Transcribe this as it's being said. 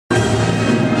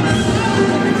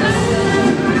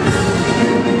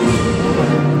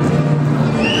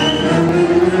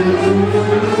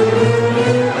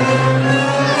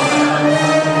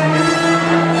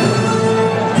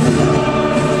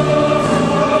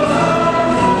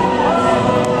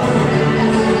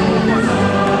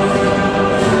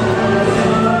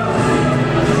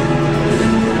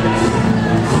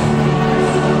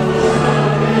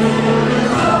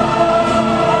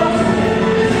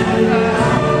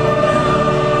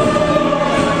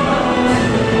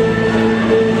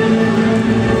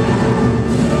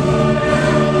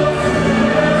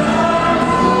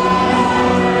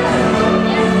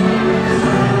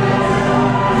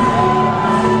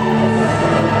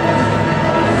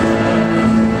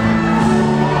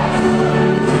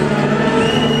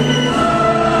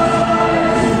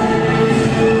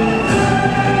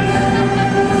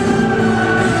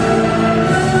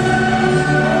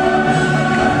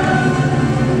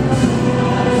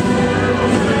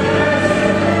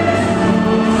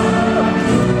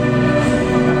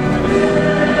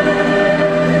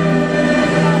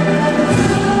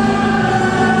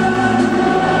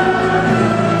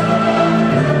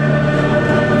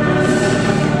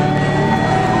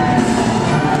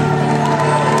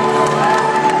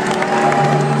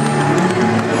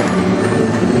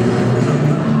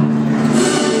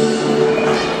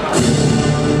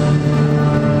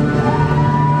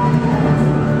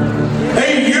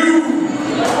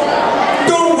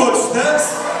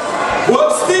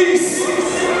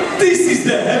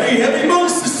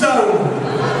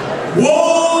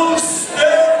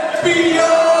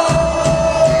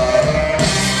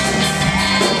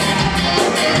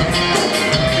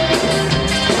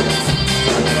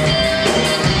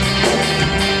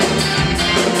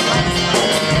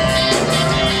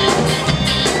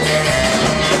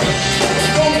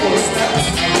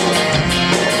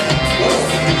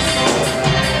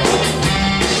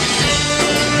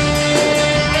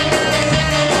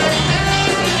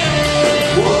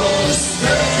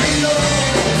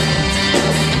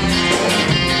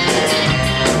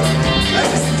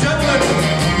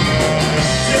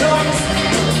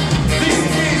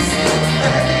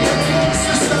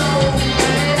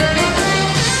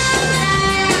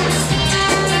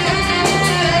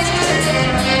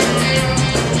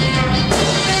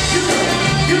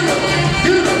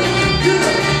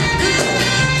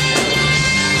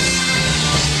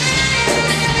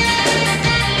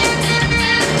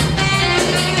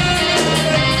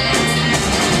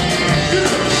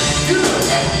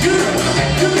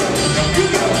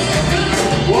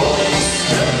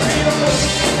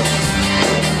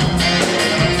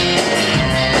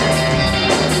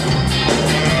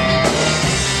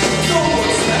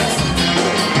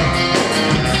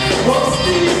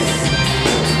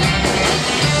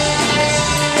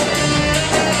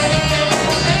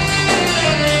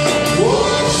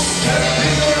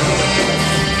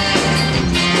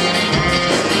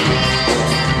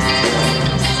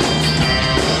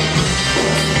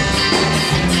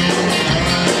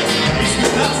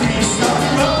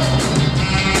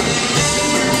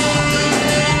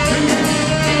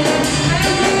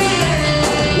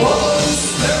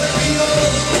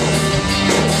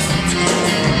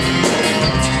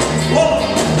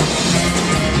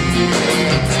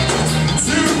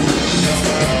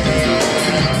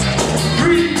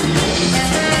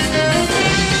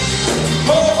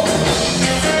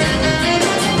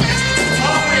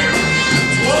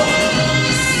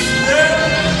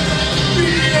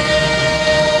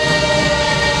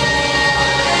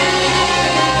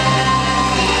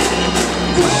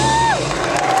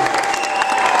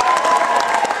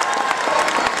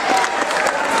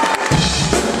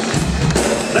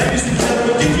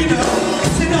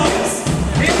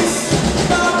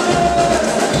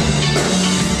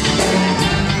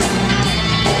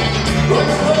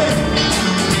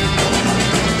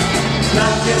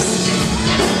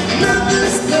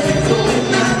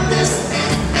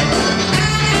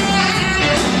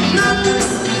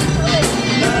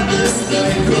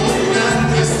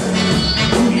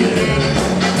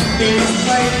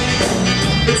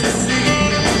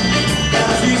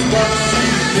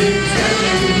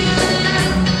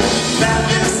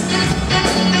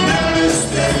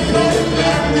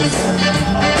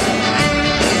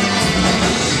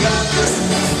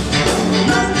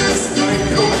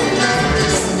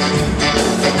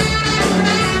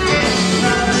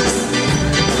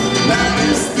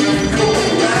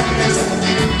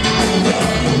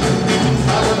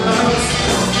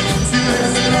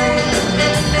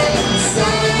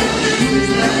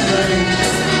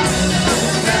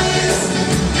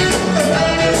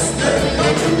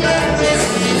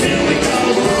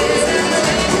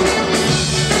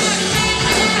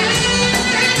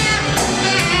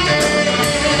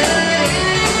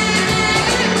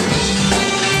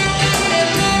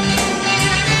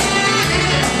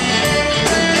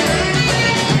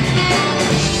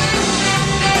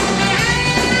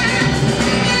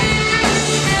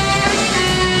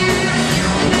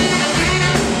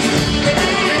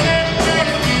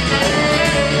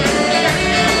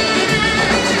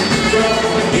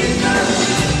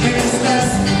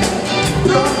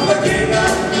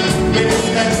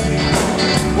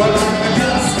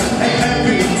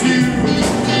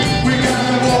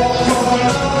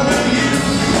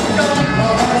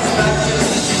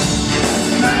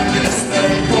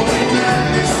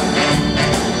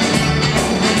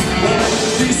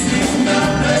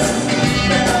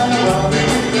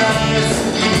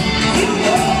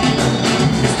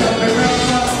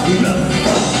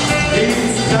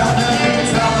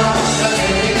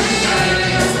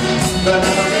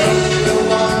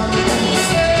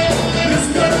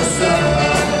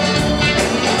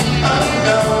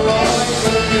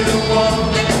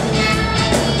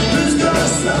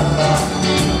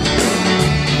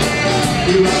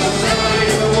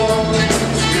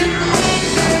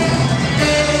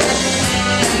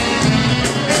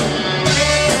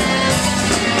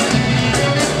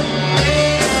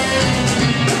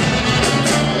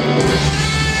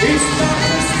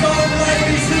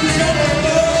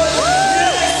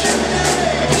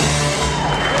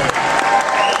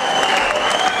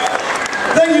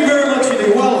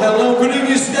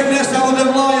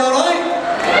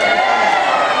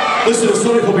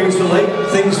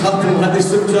things happen like this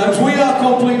sometimes. We are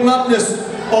Complete Madness,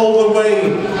 all the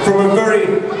way from a very,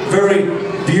 very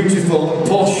beautiful and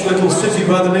posh little city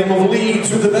by the name of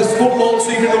Leeds, with the best football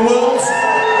team in the world.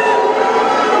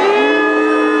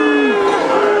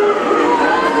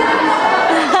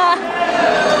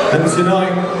 And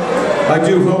tonight, I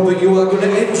do hope that you are going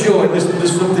to enjoy listening to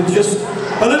something just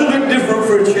a little bit different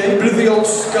for a change, bit of the old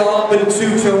ska, bit of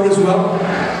two-tone as well.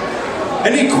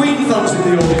 Any Queen fans in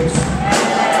the audience?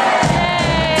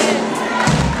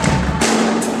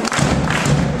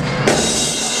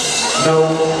 No.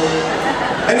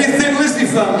 Any Thin Lizzy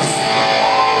fans?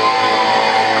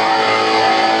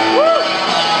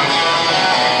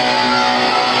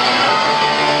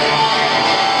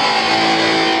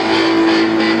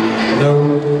 No.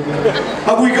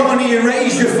 Have we got any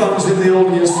Erasure fans in the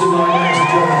audience tonight, ladies and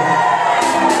gentlemen?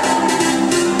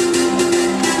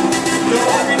 Don't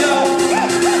let me know.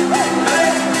 Hey.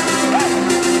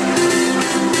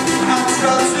 I'm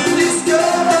trying to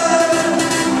discover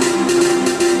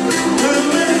a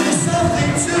little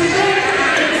something to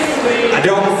me. I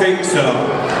don't think so.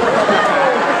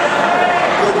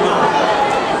 Good man.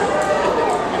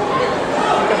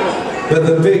 But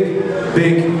the big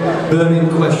burning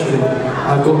question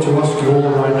I've got to ask you all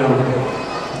right now: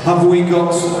 have we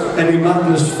got any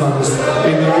Madness fans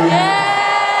in the room?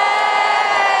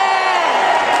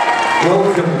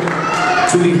 Welcome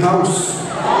to the house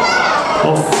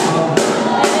of fun.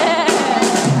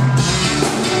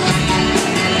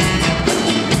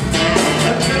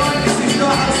 And tonight, this is your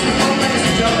house of fun, ladies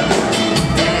and gentlemen.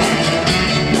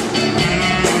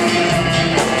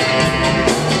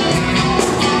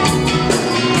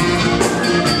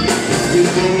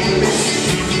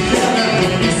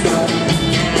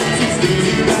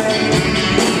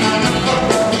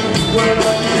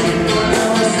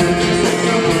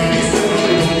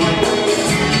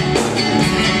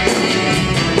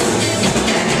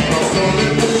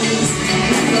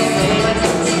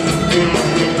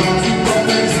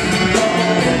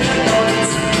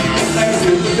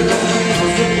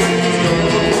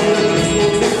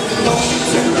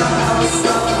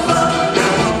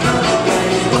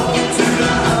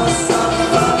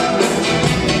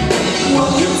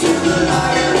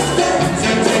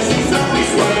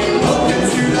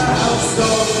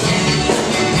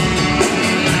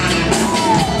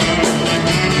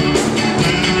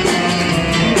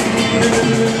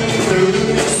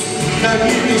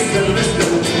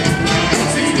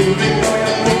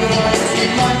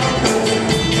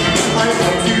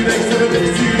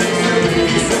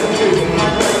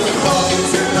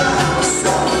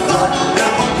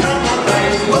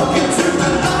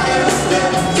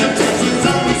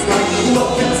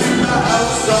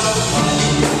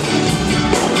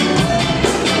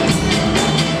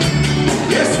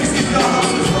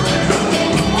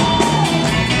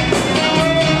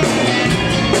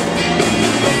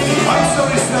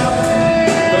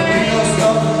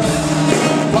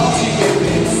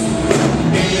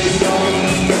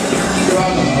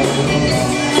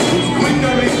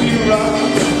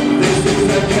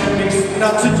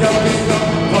 Not to jump in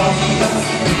some party, that's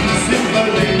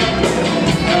simply not good.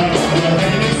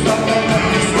 And it's like a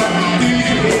happy sweat. Do you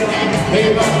hear? They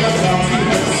rock the bouncy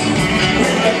heads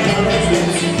with the colors.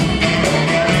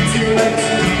 Too late,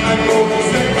 I'm going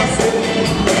straight past it.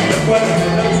 When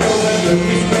I'm going to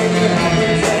be straight to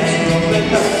happy sex.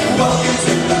 Welcome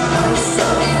to the house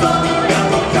of fun. Come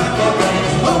on,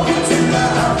 welcome to the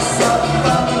house of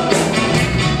fun.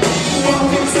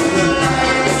 Welcome to the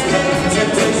lion's den.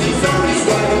 Temptations on its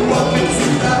way. Welcome to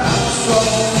the house of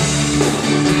fun.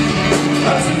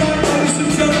 And tonight, ladies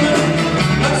and gentlemen,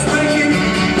 let's make it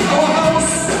our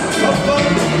house of fun.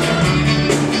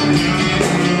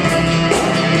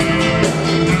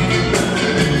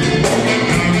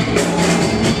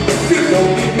 You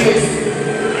don't need this.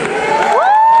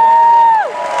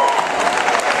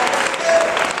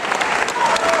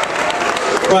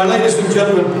 Right, ladies and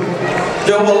gentlemen,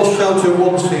 don't all shout at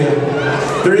once here.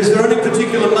 Is there any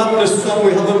particular Madness song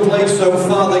we haven't played so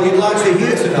far that you'd like to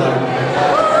hear tonight?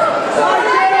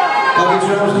 Baggy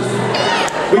trousers.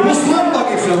 We must learn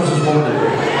baggy trousers one day.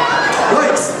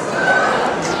 Right.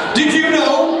 Did you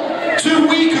know, 2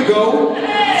 weeks ago,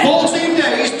 14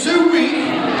 days, 2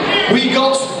 weeks, we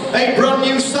got a brand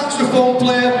new saxophone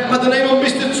player by the name of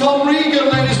Mr. Tom Regan,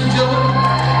 ladies and gentlemen.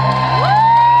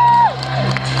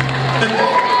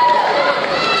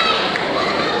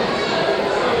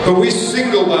 But we're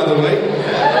single, by the way.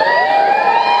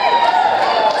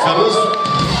 Fellas.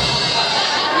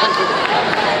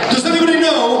 Does anybody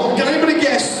know, can anybody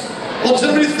guess, or does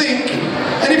anybody think,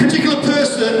 any particular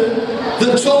person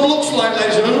that Tom looks like,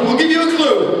 ladies and gentlemen? We'll give you a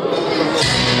clue.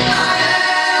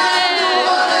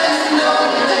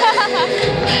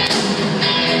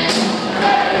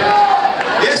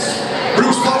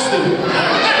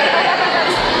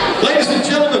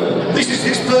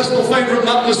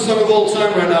 all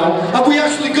time right now. Have we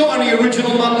actually got any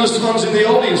original Madness fans in the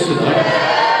audience tonight?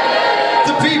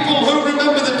 The people who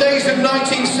remember the days of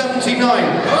 1979.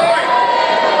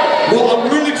 Well,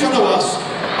 I'm really trying to ask,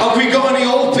 have we got any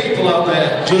old people out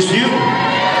there? Just you.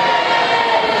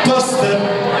 Buster,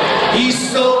 he's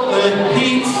so the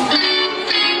heat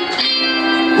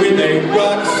with a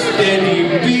rock steady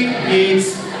beat.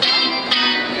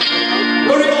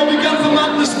 Where it all began for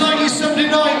Madness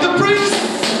 1979, the Prince.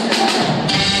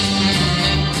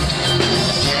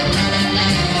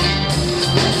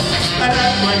 And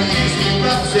at my easy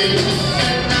rapping,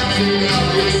 and rapping up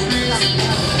the streets,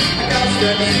 I got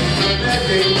standing for that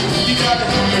day. You gotta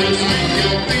help me to speak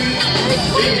your feet.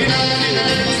 If you're not in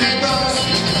to cross,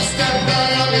 step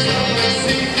down on his own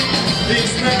seat.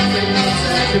 These men are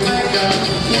outside Jamaica,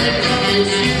 we're coming to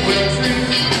see where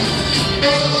truth.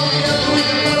 Oh, yeah, with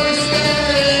the very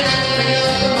stand,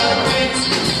 under my feet.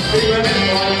 Even if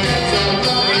I get on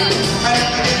running, I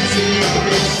have to get to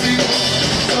the street.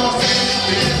 So I'll say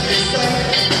nothing if they say,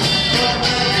 but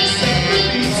I can set the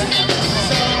beat.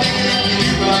 So I'm hanging on to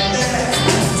you right there,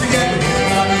 together with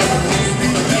my lovely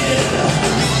street, yeah.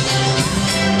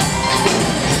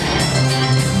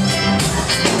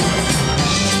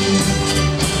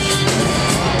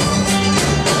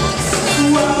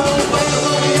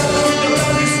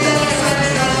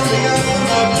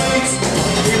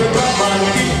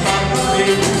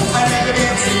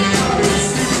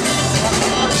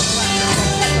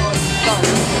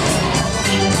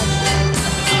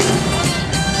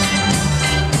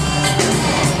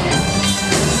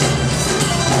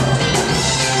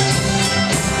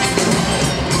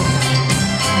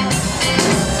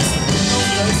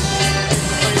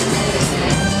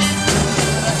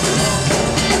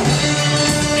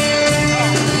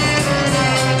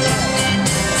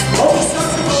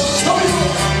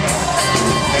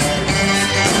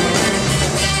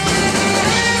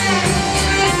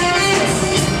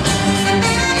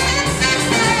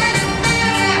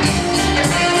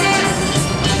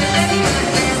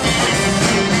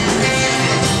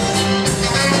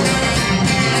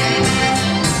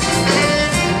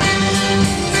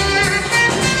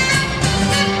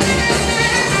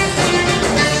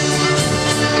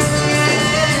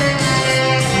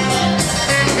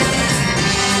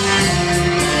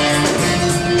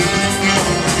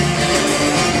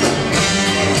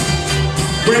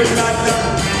 Bring back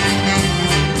that,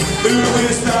 who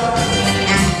is that?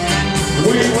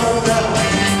 We want that.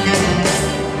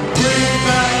 Bring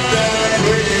back that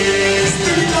breeze.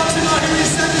 Do you not tonight who you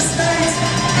set the stage?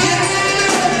 Yes!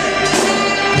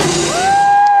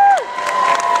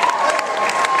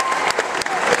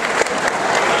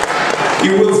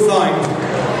 You will find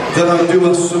that I do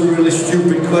ask some really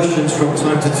stupid questions from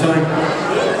time to time.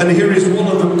 And here is one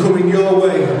of them coming your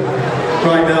way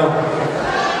right now.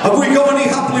 Have we got any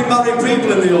happily married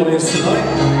people in the audience tonight?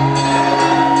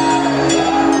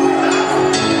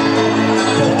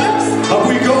 Have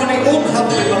we got any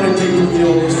unhappily married people in the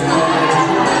audience tonight?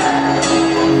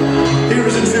 Here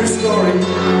is a true story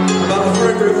about a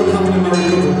very, very unhappily married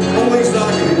couple. Always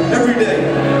arguing every day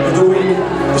of the week.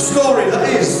 A story that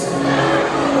is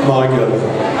my girl,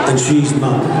 and she's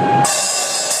mine.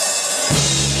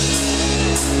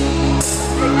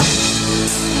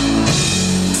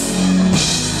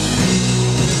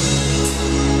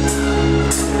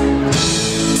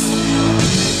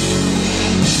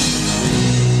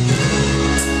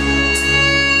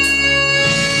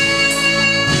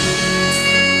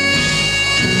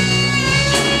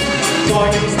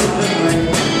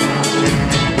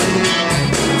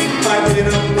 I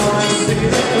didn't want to see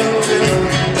the closure.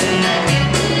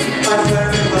 I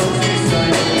fell in love with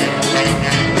sight.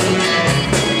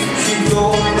 She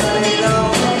told me that it now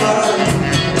apart.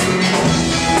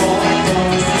 All I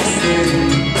want to say,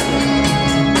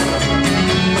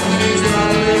 she's not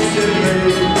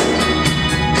listening,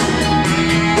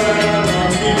 but I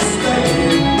want you to stay.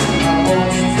 I want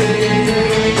you to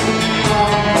stay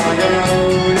on my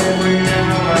own every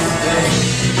now and then.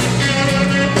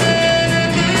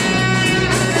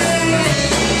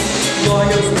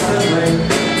 Lawyers run away.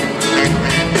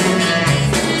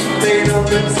 They know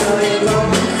them selling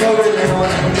love and throwing it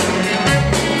on.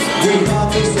 We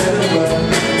hardly said a word.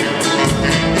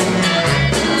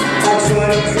 I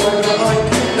tried and tried, but I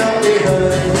could not be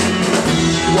heard.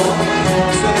 One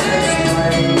heart's a best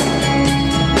way.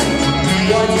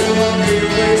 Why do I do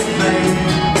this pain?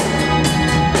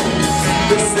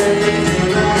 The same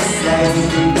thing I say.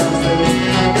 She doesn't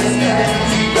understand.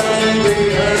 She doesn't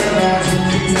realize.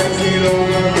 She takes it all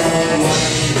the wrong way.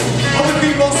 On the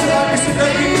keyboards tonight, Mr.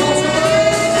 David Walter.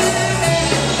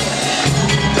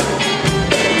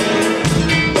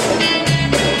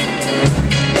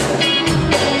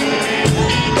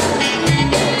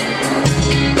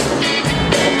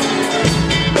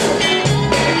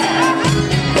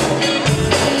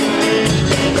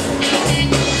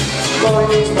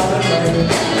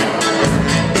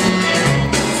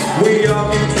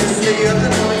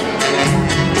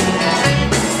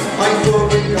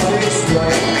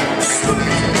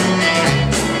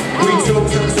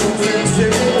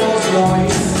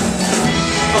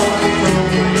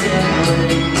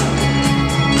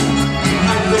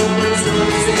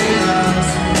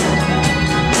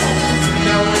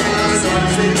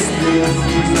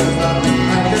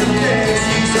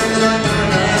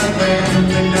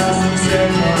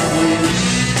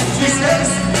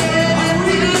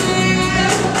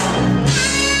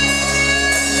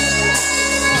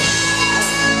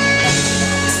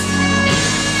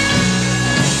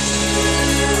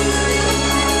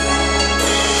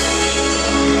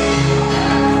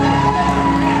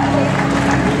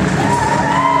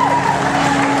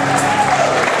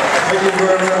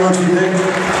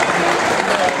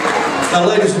 Now,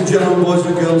 ladies and gentlemen, boys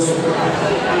and girls,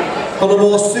 on a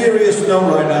more serious note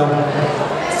right now,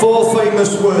 4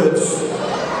 famous words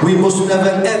we must never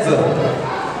ever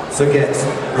forget.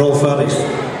 Rolf Harris,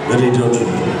 Lily Dudgeon.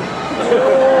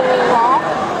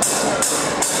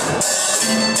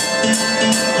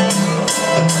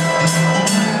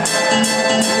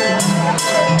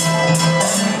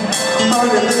 I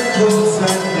never thought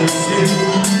I miss you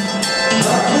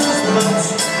half as much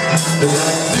as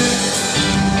I do.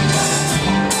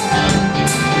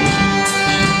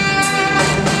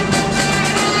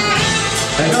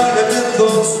 And I never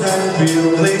thought I'd feel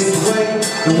this way,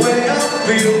 the way I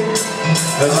feel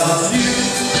about you.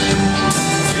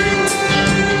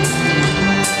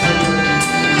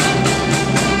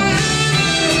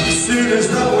 As soon as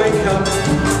I wake up,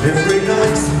 every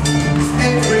night,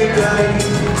 every day,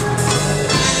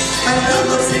 I know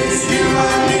that it's you I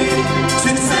need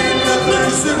to take the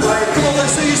blues away. Come on,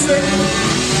 let's see you sing.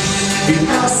 It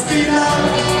must be love,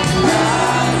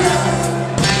 love, love.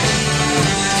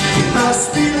 It must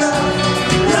be love,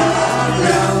 love,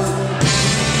 love.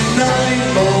 Nothing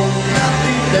more,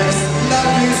 nothing less.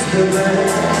 Love is the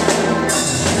best.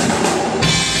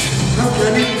 How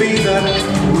can it be that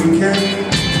we can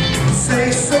say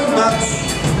so much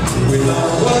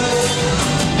without words?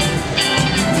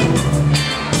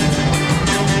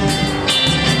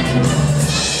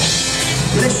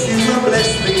 Bless you and bless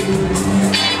me.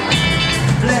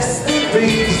 Bless the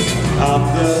bees of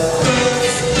the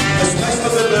birds, especially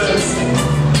for the birds.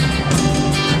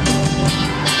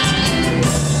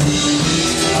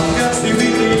 I've got to be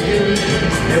with you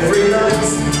every night,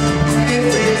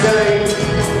 every day.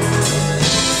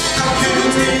 How could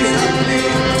it be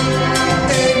happening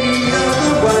any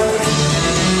other way?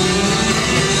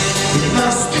 It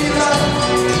must be love,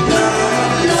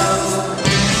 love, love.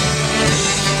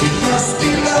 It must be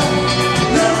love,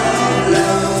 love,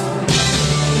 love.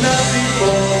 Nothing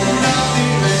more,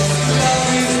 nothing less. Love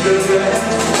is the best.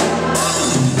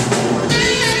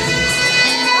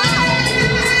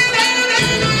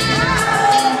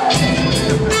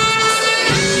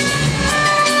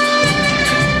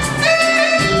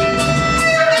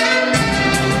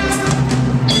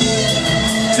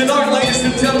 Tonight, ladies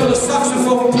and gentlemen, a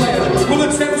saxophone player will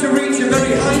attempt to reach a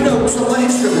very high note on the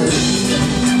instrument.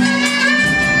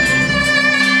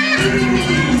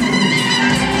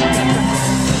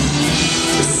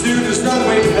 As soon as I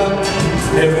wake up,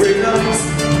 every night,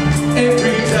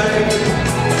 every day,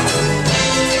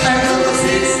 I know that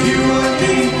it's you I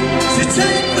need to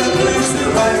take the blues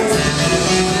away.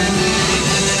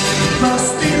 It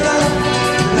must be love,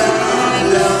 love,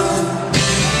 love.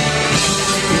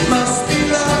 It must be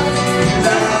love,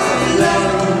 love,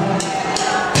 love.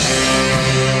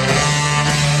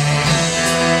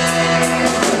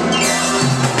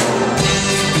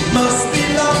 It must be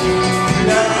love,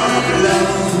 love,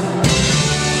 love.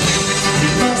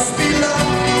 It must be love,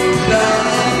 love,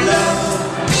 love.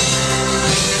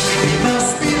 It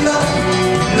must be love,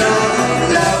 love,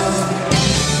 love.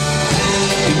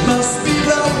 It must be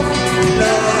love,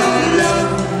 love, love.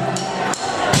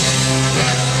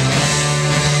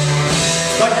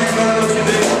 Thank you very much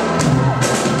indeed.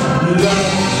 Love.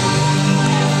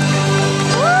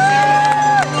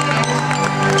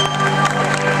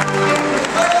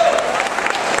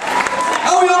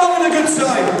 Are we all having a good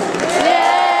time?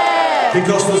 Yeah!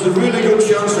 Because there's a really good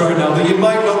chance right now that you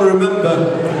might not remember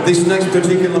this next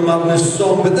particular Madness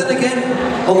song, but then again,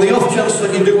 on the off chance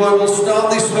that you do, I will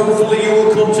start this. Hopefully you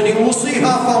will continue. We'll see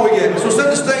how far we get. So set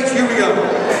the stage, here we go.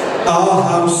 Our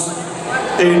house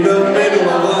in the middle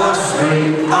of our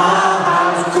street. Our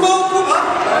house. Come on, come on.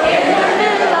 In the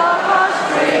middle of our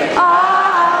street, our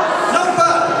house. Not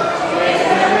bad. In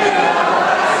the middle of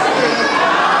our street,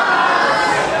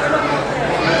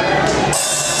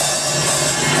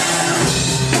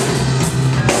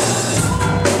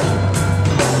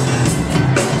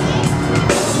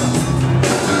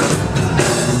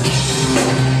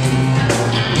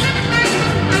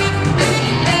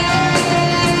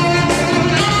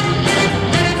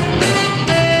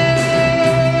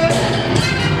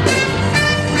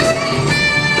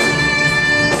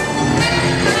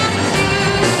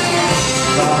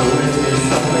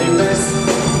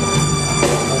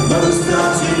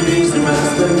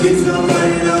 the kids are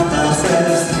playing up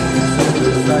downstairs.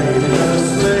 Something's playing in her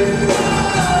sleep.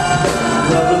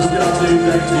 Brothers got to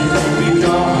take TV,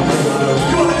 come on.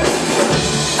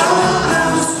 Our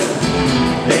house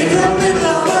in the middle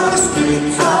of our street.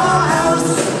 Our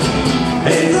house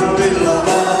in the middle of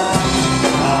our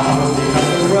house. We have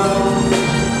a round.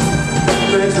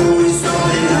 There's always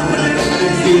something happening.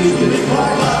 It's usually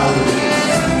quite loud.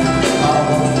 Our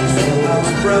house is so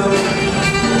house brown.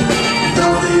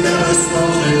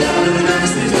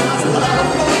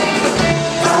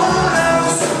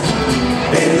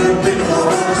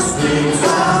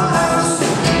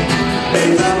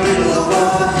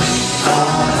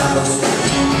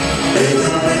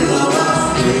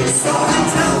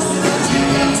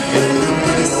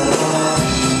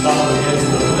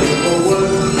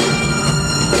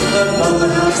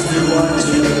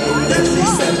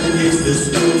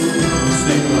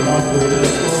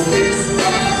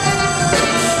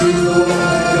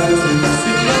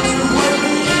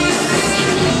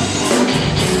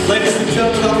 Ladies and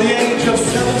gentlemen, at the age of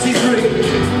 73,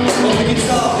 on the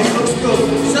guitar, he looks good.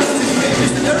 73,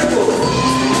 Mr. Miracle.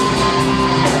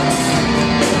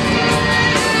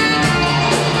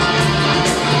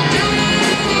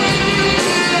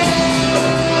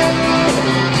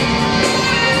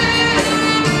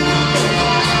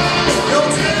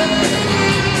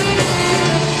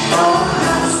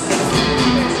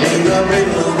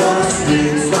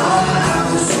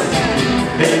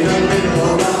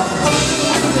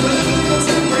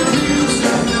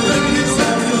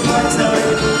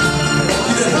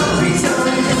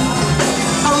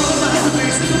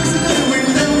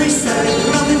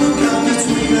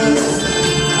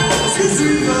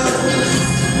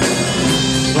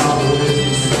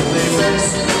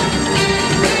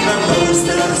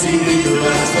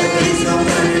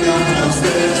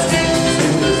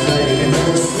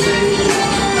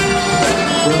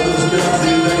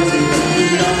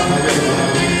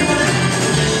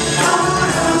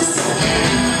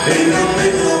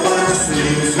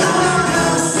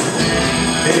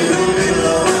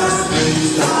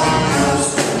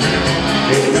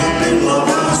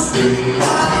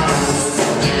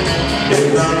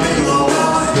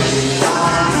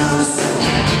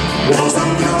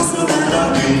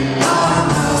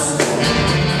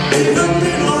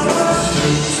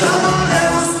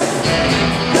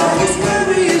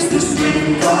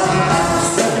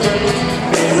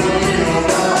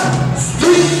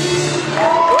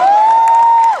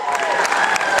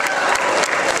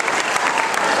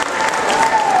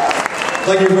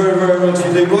 Thank you very, very much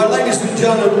indeed. Right, ladies and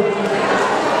gentlemen,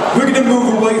 we're going to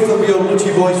move away from your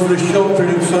nutty voice for a short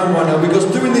period of time right now, because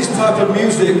doing this type of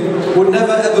music would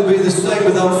never ever be the same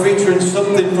without featuring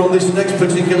something from this next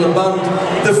particular band.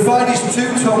 The finest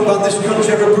two-tone band this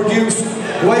country ever produced,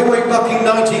 way back in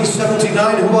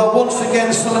 1979, who are once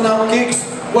again selling out gigs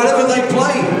wherever they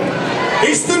play.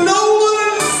 It's the Butlins!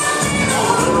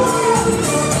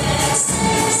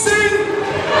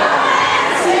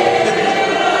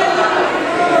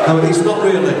 No, it's not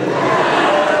really.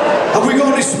 Have we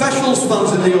got any specials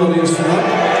fans in the audience tonight?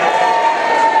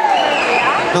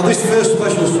 Now this first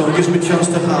special song gives me a chance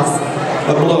to have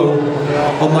a blow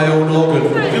on my own organ.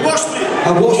 You washed it!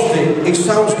 I washed it, it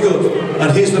sounds good.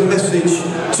 And here's the message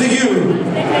to you,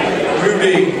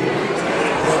 Rudy.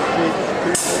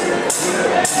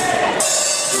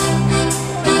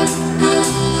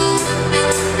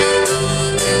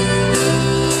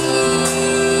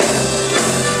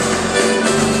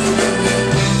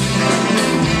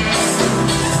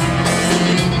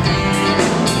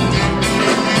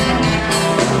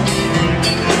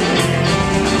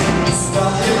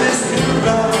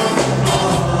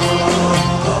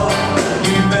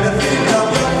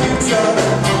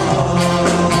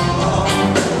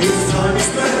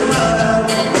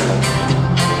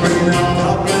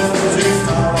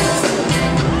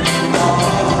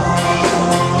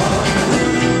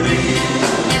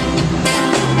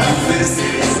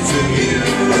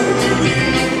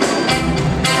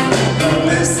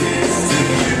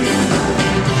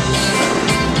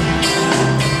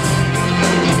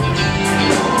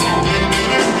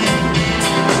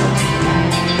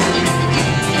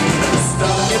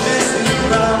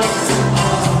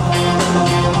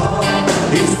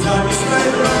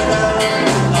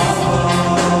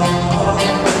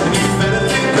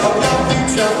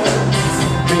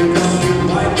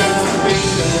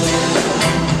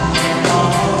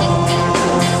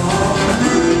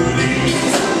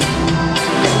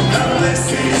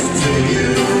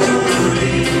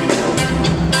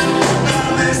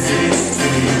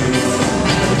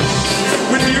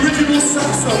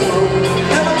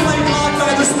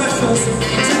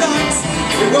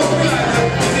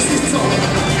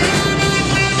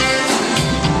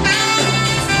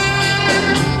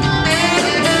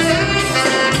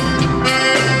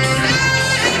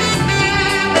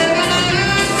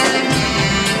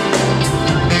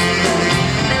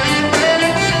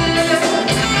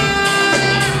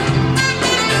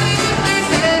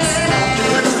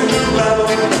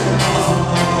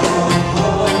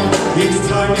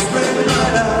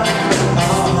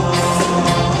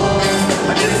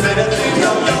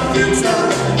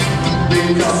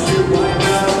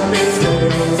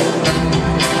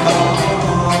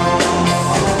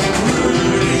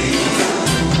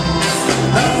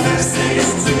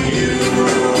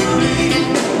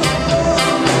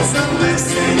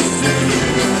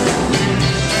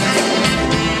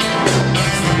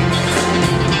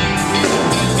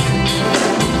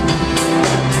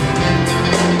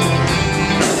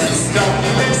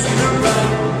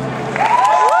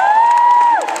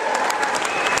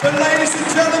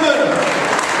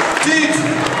 Did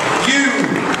you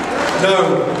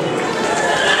know?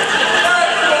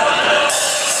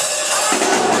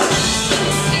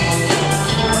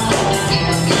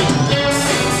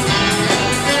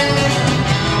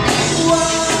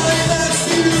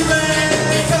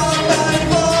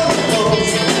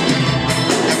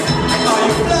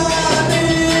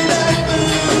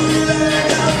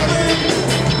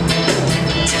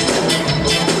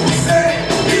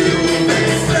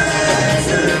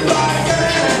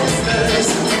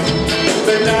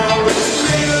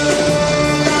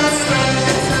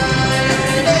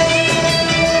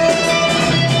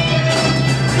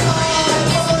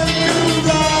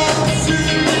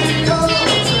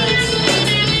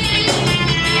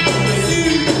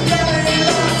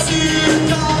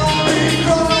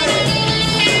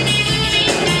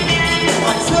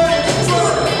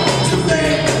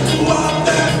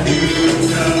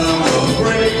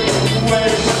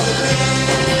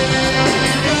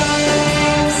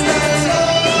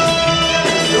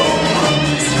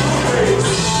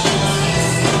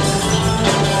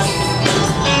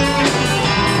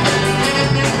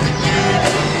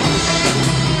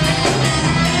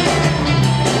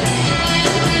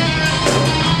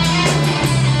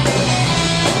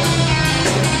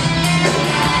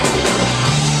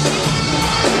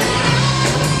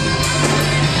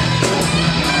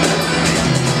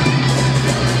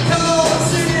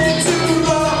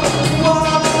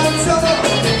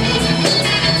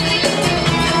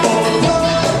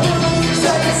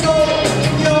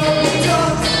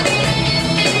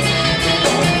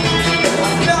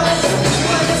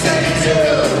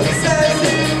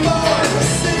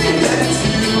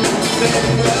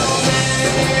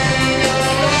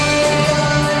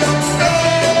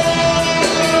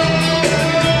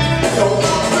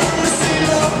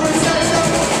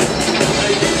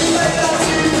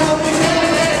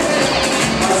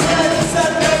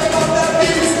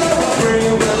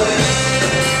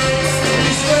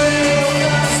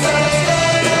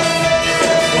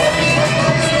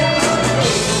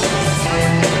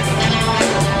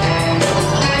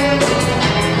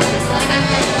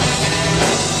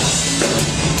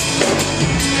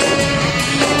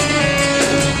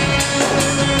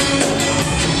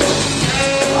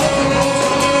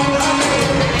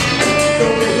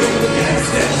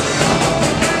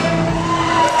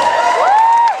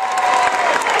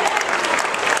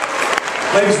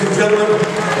 Ladies and gentlemen,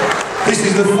 this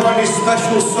is the finest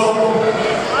special song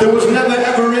that was never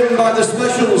ever written by the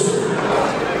Specials.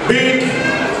 Big,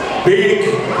 big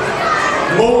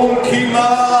Monkey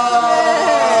Man!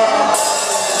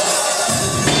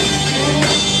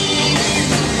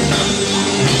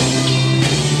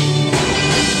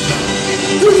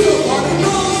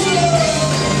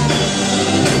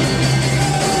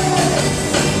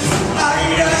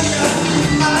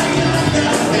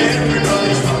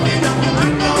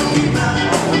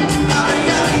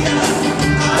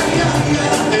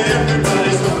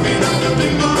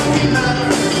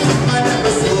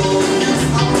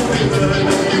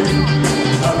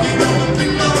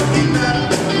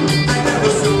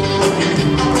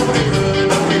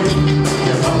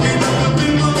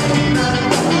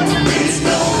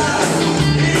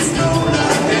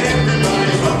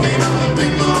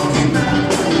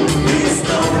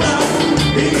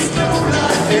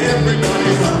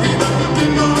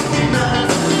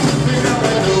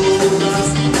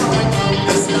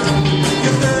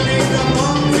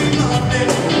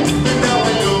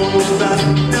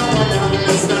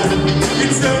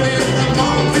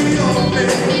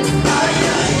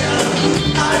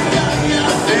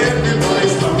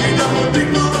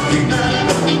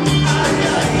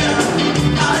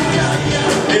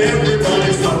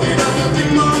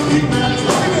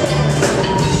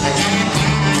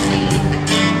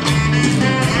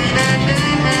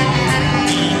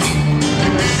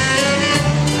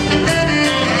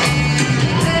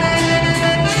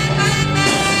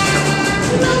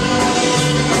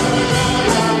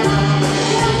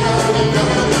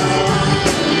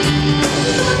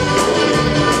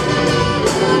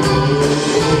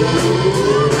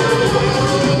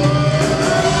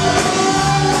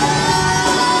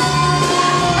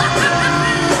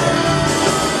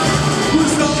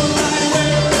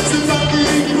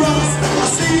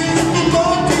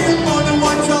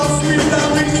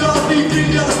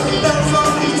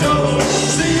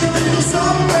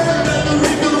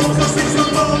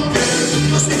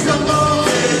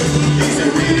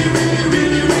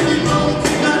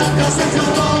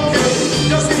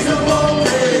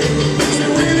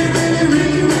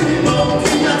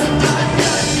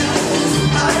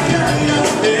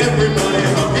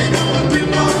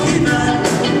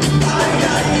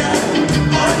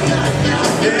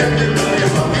 Yeah.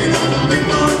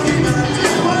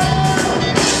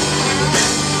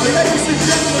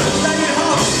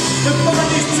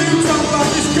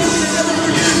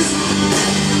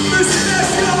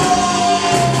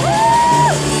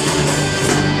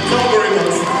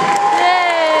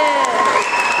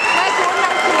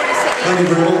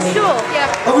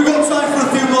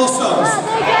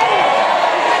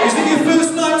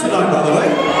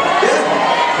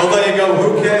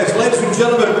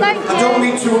 I don't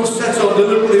mean to upset or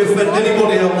deliberately offend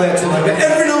anybody out there tonight, but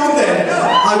every now and then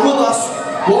I will ask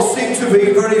what seem to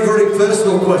be very, very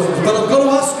personal questions. But I've got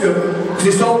to ask them because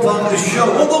it's all part of the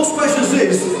show. One of those questions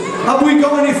is, have we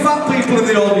got any fat people in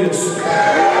the audience?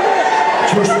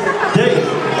 Just Dave.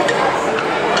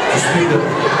 Just me then.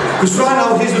 Because right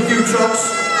now here's a few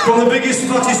tracks from the biggest,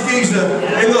 fattest geezer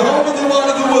in the whole of the wine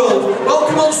of the world.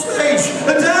 Welcome on stage,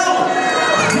 Adele!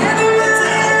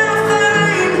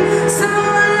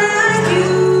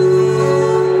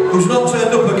 Who's not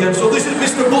turned up again. So this is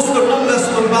Mr. Buster Madness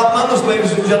and Bad Manners,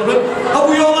 ladies and gentlemen. Have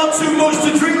we all had too much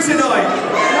to drink tonight?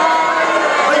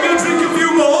 Are you going to drink a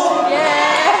few more?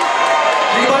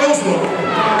 Yeah. Anybody else want?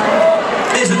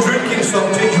 Here's a drinking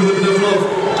song, teach you a bit of love.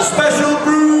 Special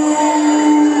brew!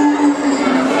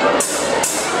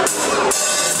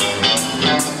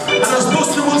 And as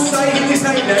Buster would say in his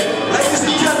heyday, ladies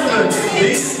and gentlemen,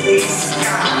 this is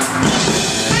Ska.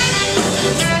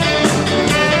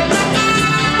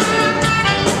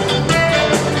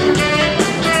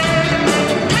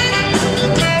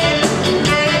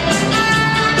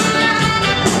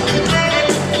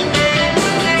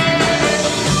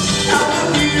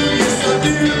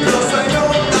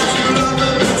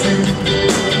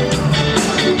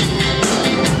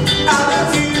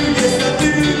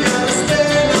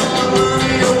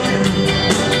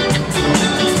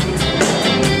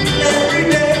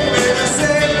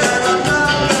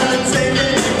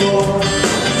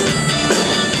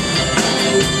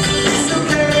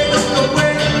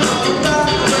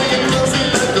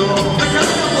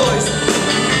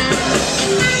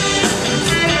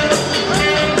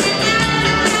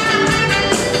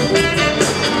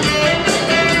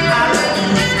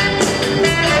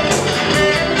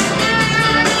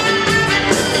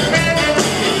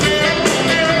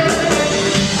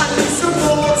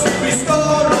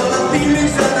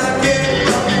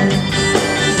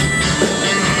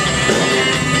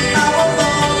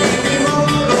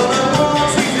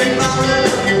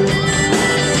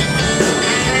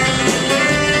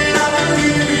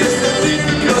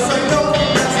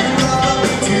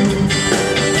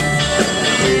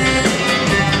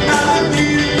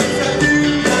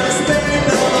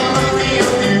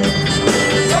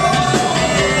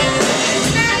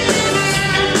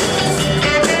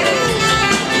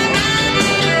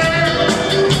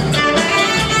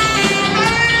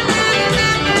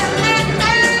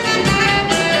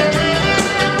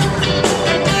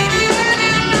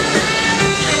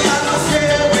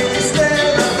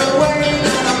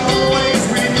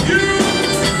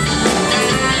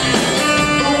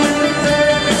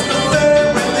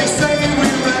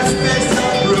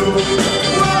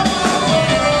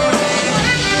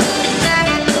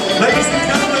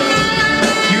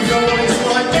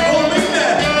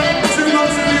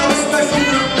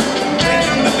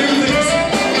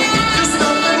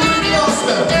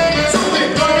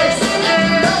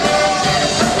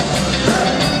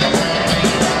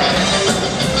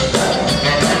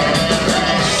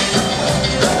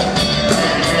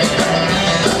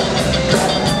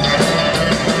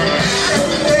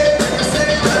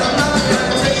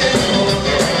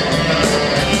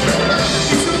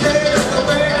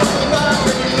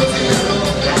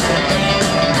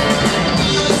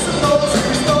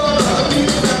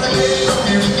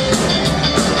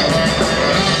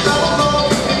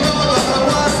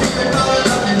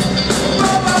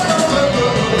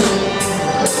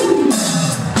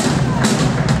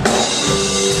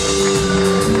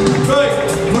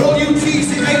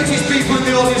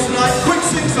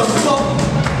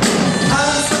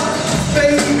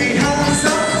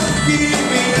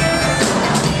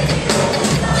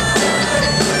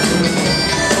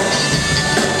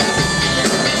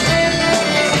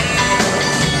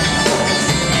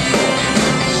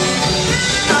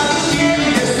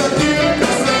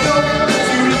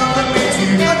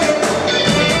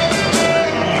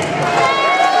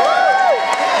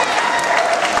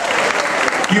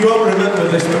 You won't remember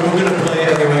this, but we're going to play it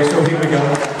anyway, so here we go.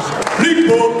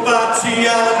 Lipo Bati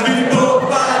and Lipo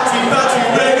Bati Bati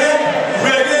reggae,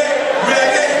 reggae,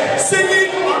 reggae, sing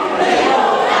it!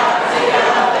 Lipo Bati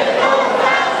and Lipo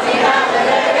Bati and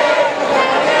reggae,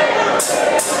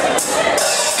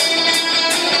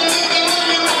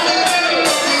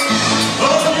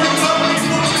 oh, you love me,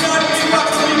 put your life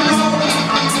back on me now.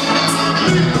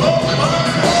 Lipo Bati.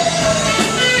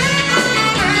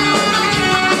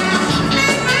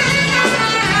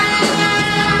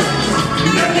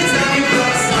 Let me tell you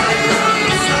what's like,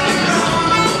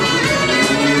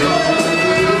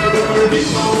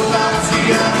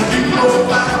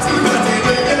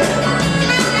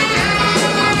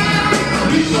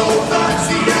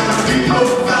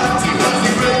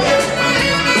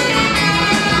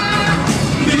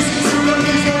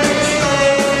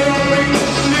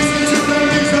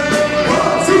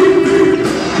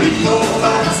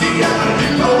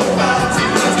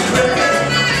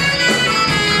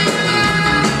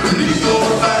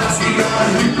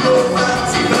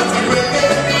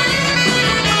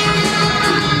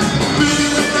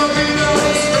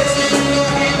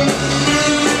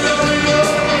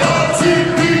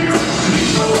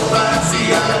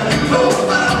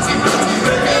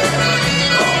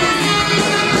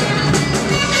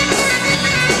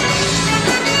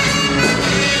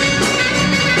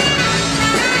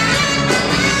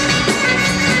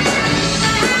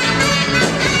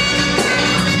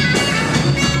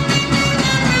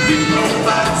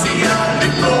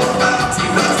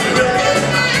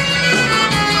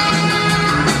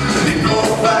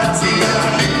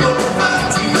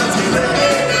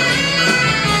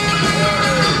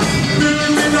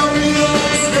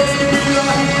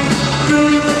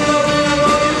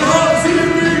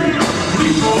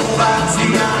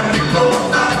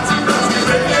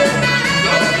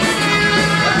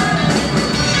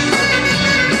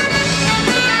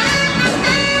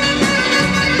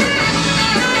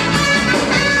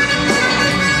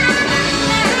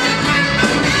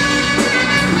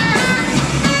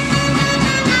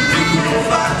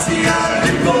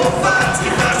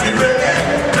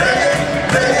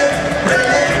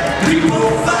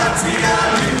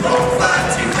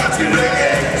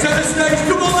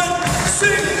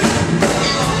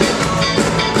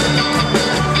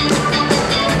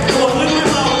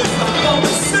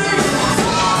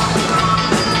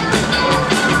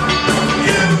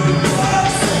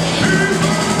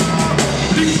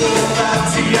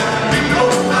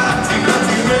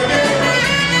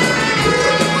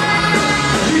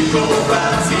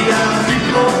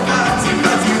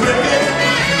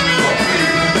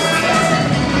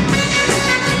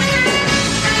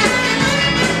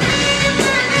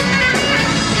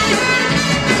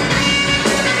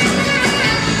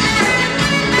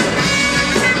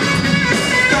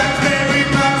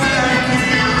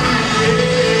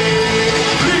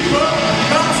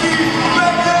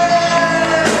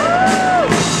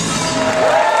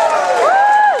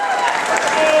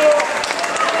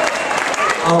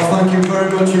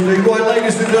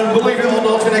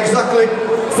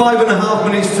 5.5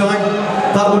 minutes time.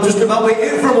 That will just about be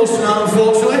it from us now,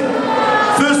 unfortunately.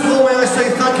 First of all, may I say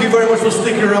thank you very much for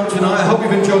sticking around tonight. I hope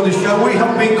you've enjoyed this show. We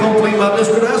have been Complete Madness.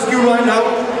 Could I ask you right now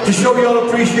to show your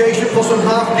appreciation for some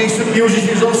half-decent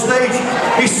musicians on stage?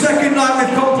 His second night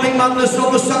with Complete Madness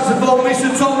on the saxophone,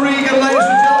 Mr. Tom Regan, ladies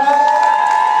and gentlemen.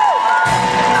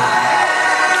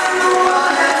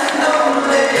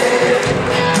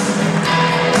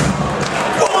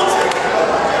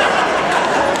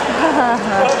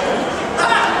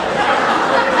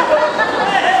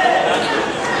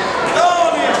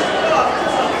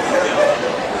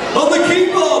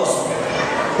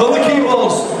 On the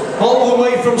keyboards, all the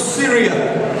way from Syria,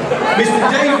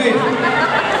 Mr. David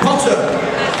Potter.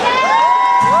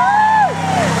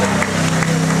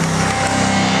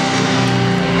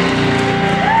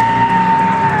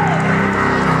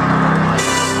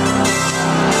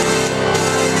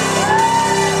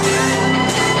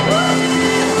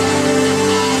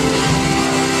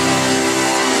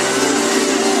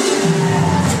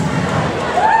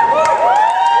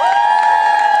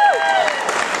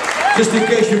 Just in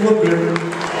case you're wondering,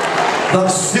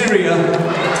 that's Syria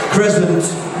Crescent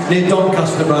near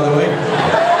Doncaster, by the way.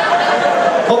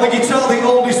 On the guitar, the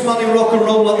oldest man in rock and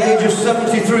roll at the age of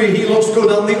 73, he looks good,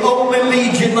 and the only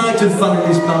Leeds United fan in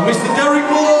this band, Mr. Derek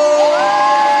Moore!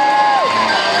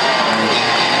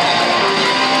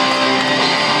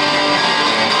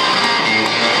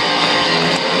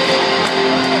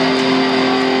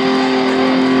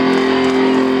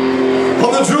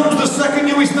 On the drums, the second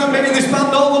newest member in this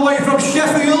band, all the way from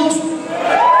Sheffield.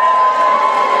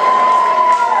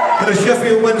 And a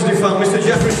Sheffield Wednesday fan, Mr.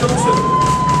 Jeffrey Thompson.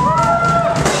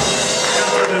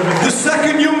 The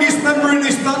second youngest member in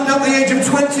this band at the age of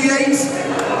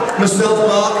 28, myself,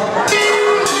 Mark.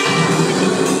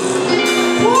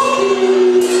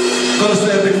 Gotta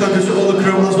say a big thank you to all the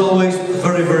crew, as always,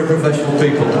 very, very professional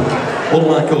people,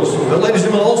 unlike us. But ladies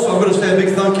and gentlemen, also I've got to say a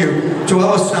big thank you to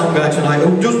our sound guy tonight,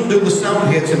 who doesn't do the sound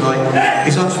here tonight.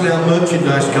 He's actually our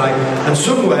merchandise guy, and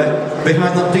somewhere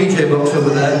behind that DJ box over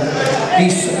there, there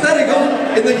he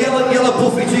goes, in the yellow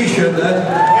puffy t-shirt there.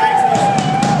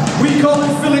 We call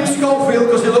him Philip Schofield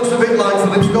because he looks a bit like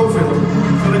Philip Schofield.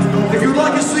 If you'd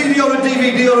like a CD or a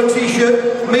DVD or a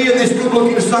t-shirt, me and this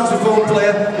good-looking saxophone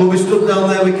player will be stood down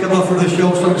there. We come off for the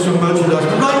show, selling some merchandise.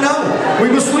 But right now,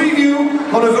 we must leave you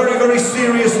on a very, very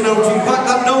serious note. In fact,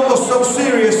 that note was so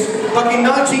serious, back in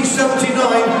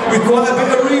 1979, with quite a bit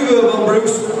of reverb on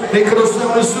Bruce, it could have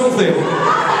sounded something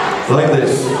like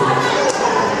this.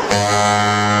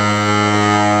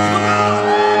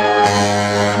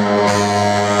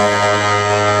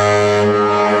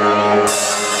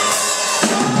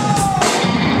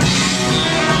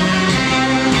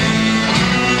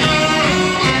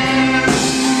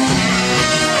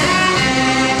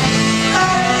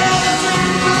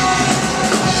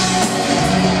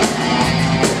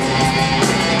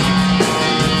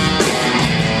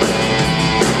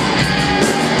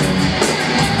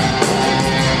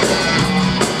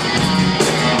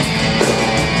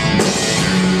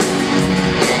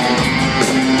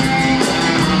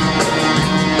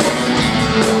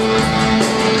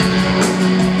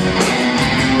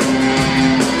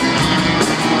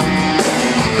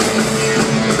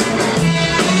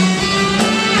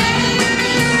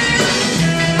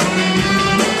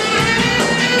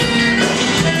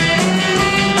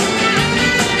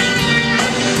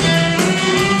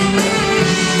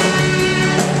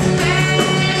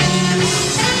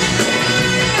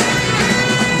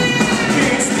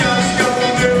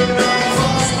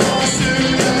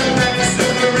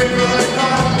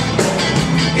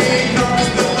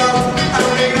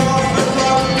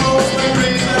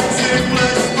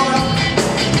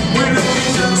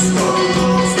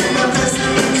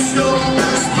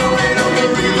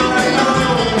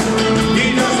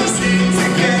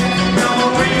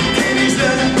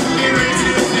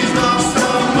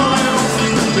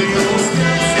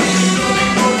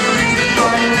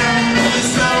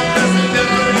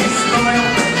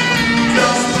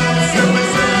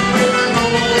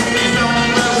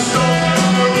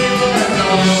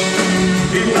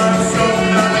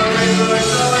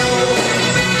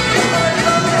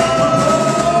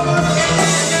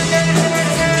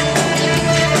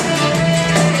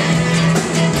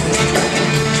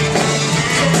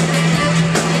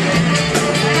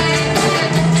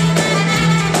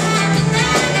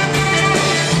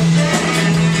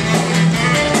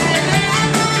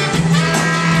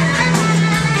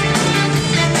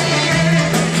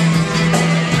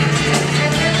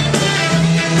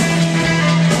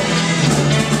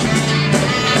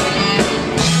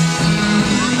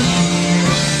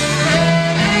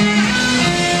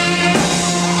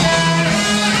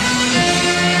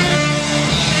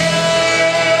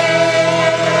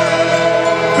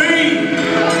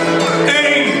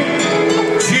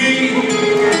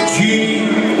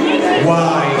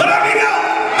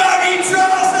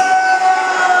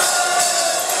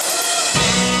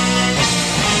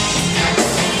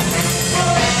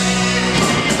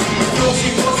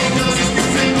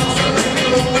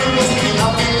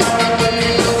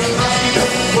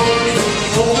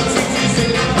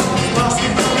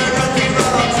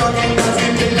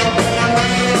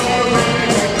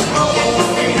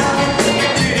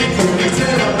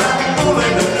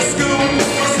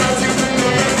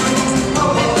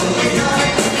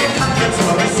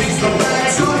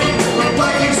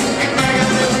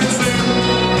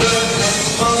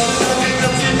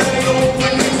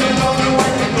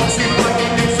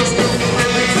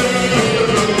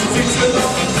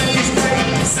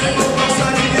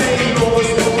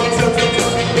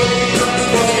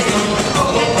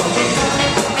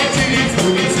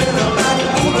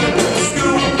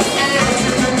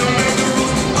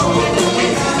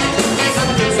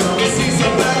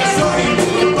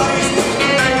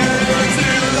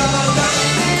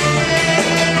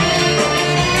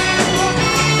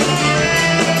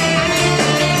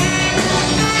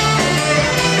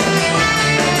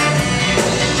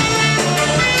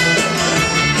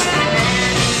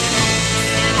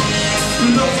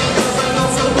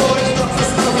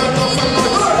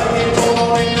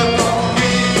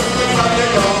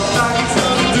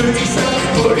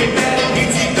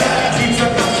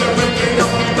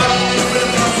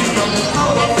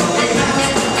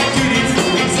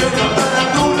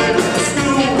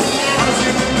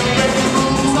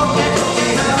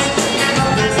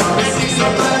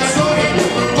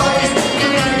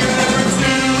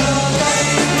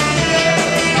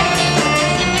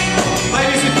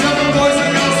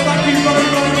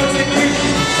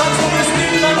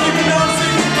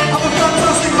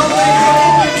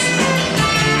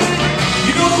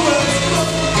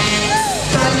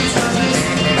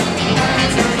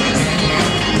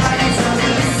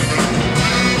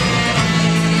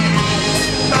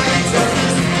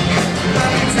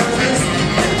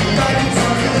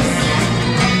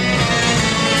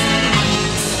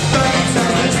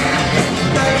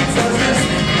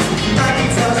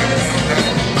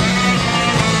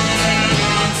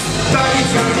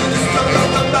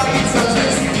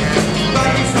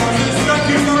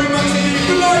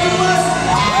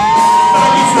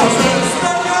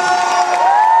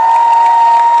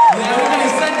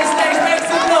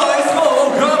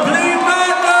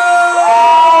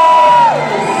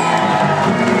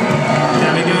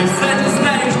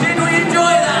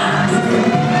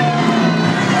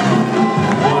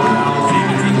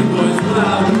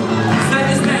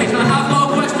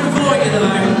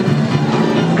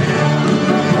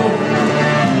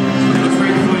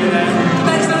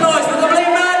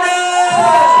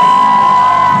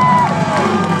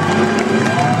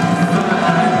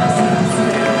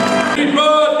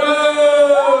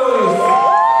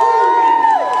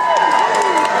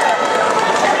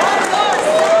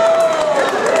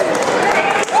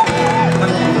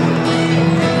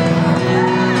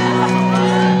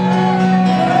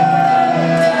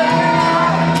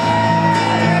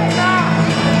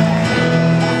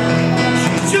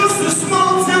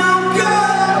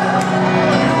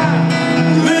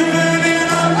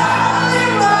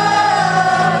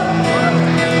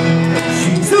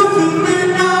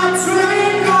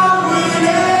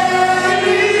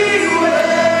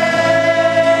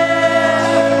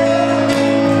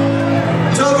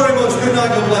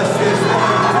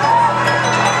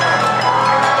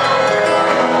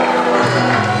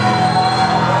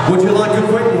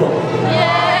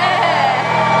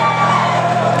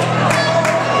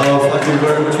 you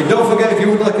very much. And don't forget, if you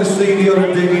would like a CD or a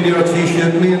DVD or a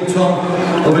t-shirt, me and Tom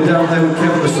will be down there with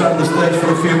Kevin at the side of the stage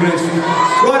for a few minutes.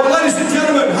 Right, ladies and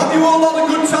gentlemen, have you all had a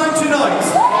good time tonight?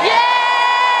 Yeah!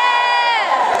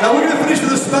 Now we're going to finish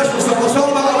with a special song. It's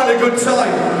all about having a good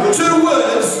time. 2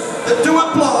 words that do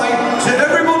apply to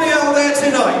everybody out there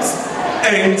tonight.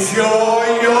 Enjoy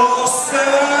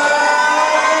yourself!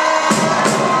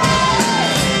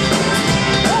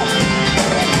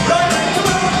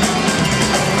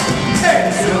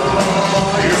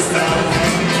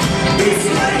 It's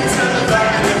later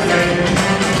than a thing.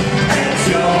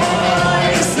 Enjoy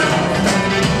yourself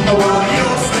while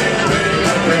you're still in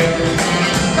the ring.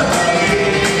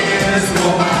 Here's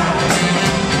your man,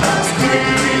 as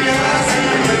creepy as you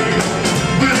be.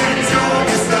 But enjoy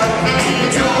yourself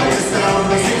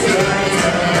as it's later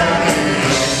than a thing.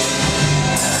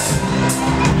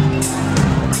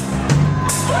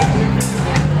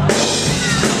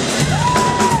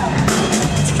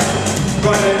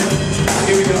 Right then.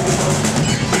 Here we go.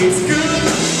 It's good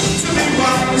to be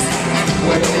wise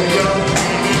when you're young,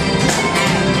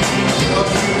 but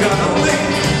you can only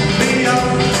be young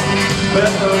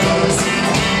better ones.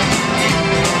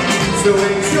 So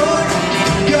enjoy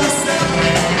yourself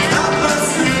and let's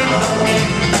do love.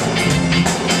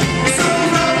 So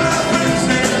that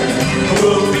everything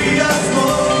will be as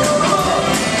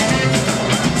one.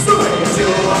 So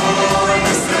enjoy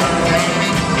yourself.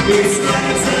 It's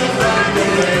later than the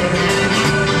day.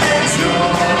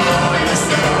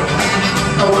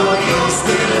 While you're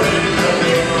still in the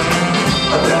ring,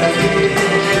 the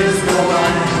years go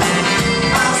by,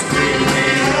 as quickly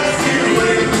as you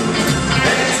win.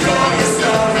 Enjoy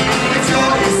yourself,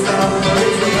 but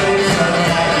it's later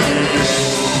than you.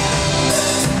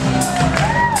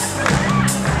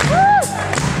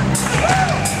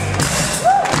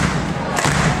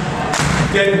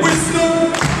 Get wisdom,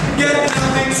 get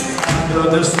knowledge, and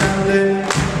understanding.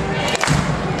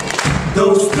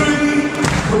 Those 3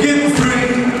 were given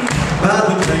free by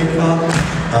the paper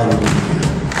and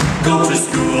go to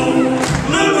school,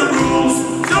 learn the rules,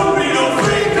 don't be no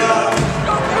faker.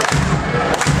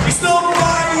 It's not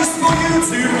wise for you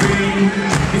to be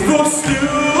before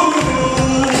school.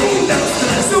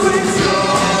 So enjoy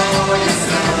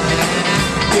yourself,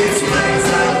 it's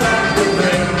later than the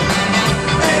thing.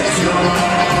 Enjoy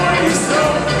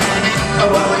yourself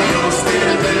while you're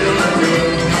still in the room.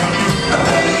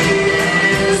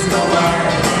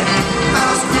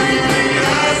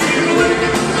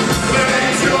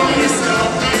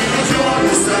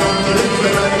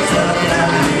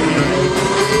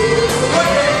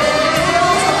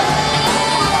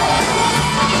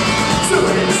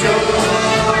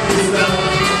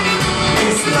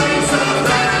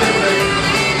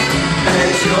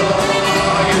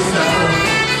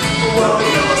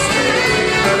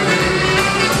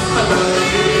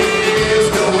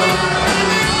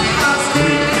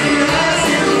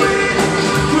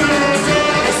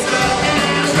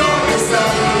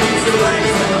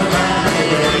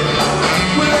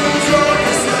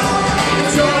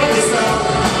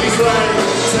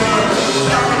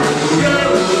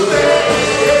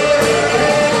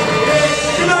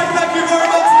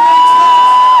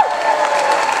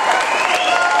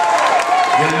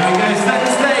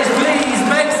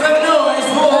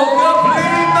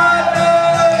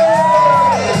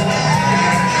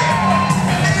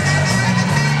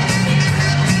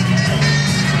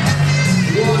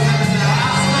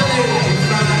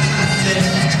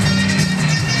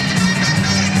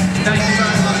 Thank you.